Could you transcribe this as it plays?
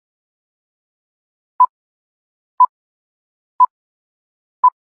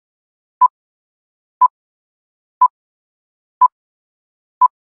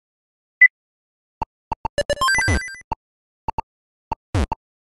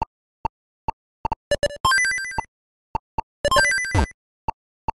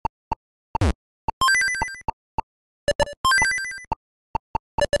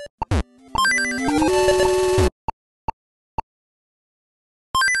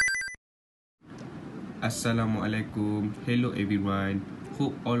Assalamualaikum. Hello everyone.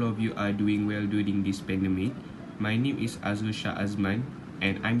 Hope all of you are doing well during this pandemic. My name is Azul Shah Azman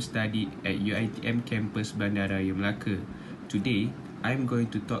and I'm studying at UiTM campus Bandaraya Melaka. Today, I'm going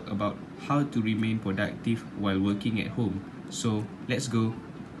to talk about how to remain productive while working at home. So, let's go.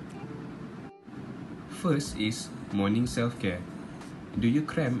 First is morning self-care. Do you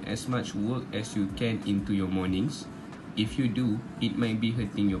cram as much work as you can into your mornings? If you do, it might be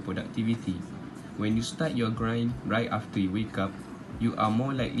hurting your productivity. When you start your grind right after you wake up, you are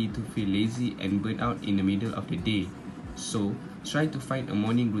more likely to feel lazy and burn out in the middle of the day. So, try to find a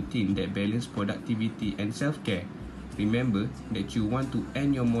morning routine that balances productivity and self-care. Remember that you want to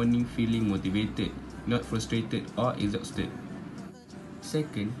end your morning feeling motivated, not frustrated or exhausted.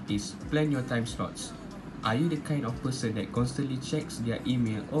 Second is plan your time slots. Are you the kind of person that constantly checks their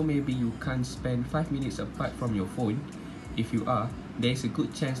email, or maybe you can't spend 5 minutes apart from your phone? If you are, there is a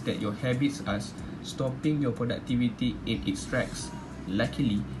good chance that your habits are stopping your productivity in its tracks.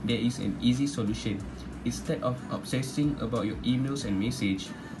 Luckily, there is an easy solution. Instead of obsessing about your emails and message,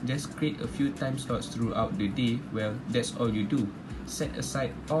 just create a few time slots throughout the day. Well, that's all you do. Set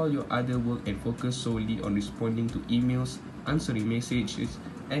aside all your other work and focus solely on responding to emails, answering messages,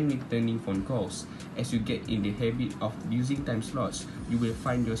 and returning phone calls. As you get in the habit of using time slots, you will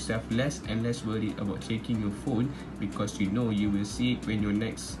find yourself less and less worried about checking your phone because you know you will see it when your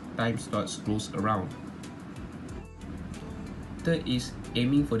next time slot rolls around. Third is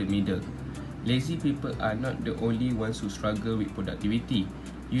aiming for the middle. Lazy people are not the only ones who struggle with productivity.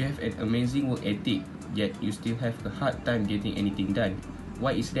 You have an amazing work ethic, yet you still have a hard time getting anything done.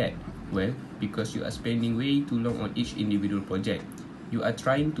 Why is that? Well, because you are spending way too long on each individual project. You are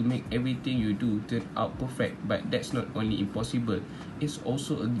trying to make everything you do turn out perfect, but that's not only impossible, it's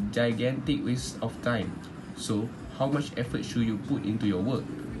also a gigantic waste of time. So, how much effort should you put into your work?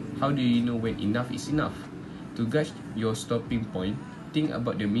 How do you know when enough is enough? To gauge your stopping point, think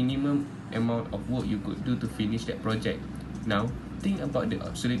about the minimum amount of work you could do to finish that project. Now, think about the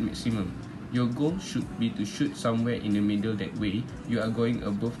absolute maximum. Your goal should be to shoot somewhere in the middle, that way you are going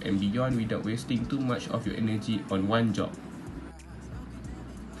above and beyond without wasting too much of your energy on one job.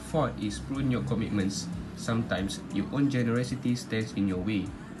 Fourth is prune your commitments. Sometimes your own generosity stands in your way.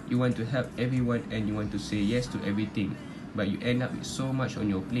 You want to help everyone and you want to say yes to everything, but you end up with so much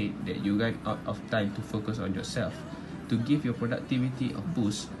on your plate that you run out of time to focus on yourself. To give your productivity a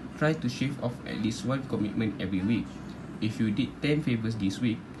boost, try to shave off at least one commitment every week. If you did 10 favors this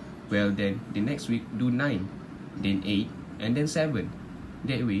week, well then the next week do 9, then 8, and then 7.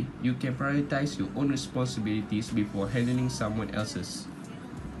 That way, you can prioritize your own responsibilities before handling someone else's.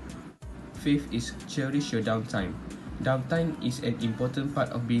 Fifth is cherish your downtime. Downtime is an important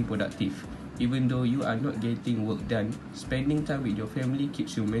part of being productive. Even though you are not getting work done, spending time with your family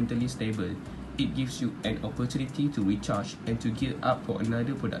keeps you mentally stable. It gives you an opportunity to recharge and to gear up for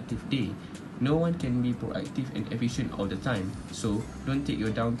another productive day. No one can be proactive and efficient all the time, so don't take your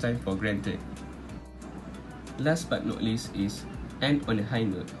downtime for granted. Last but not least is end on a high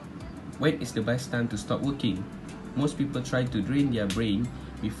note. When is the best time to stop working? Most people try to drain their brain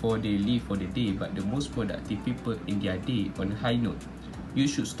before they leave for the day, but the most productive people in their day on a high note. You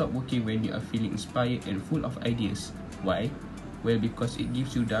should stop working when you are feeling inspired and full of ideas. Why? Well, because it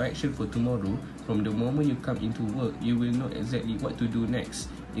gives you direction for tomorrow. From the moment you come into work, you will know exactly what to do next.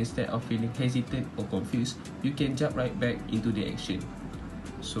 Instead of feeling hesitant or confused, you can jump right back into the action.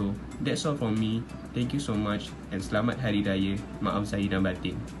 So, that's all from me. Thank you so much and selamat Hari Raya. Maaf zahir dan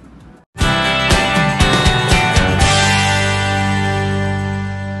batin.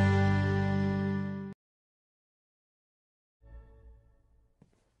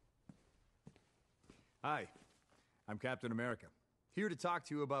 Hi, I'm Captain America, here to talk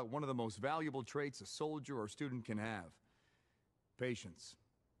to you about one of the most valuable traits a soldier or student can have: patience.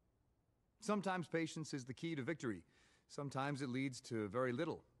 Sometimes patience is the key to victory. Sometimes it leads to very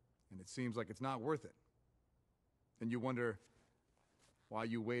little, and it seems like it's not worth it. And you wonder why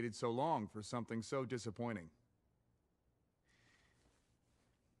you waited so long for something so disappointing.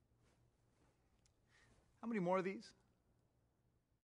 How many more of these?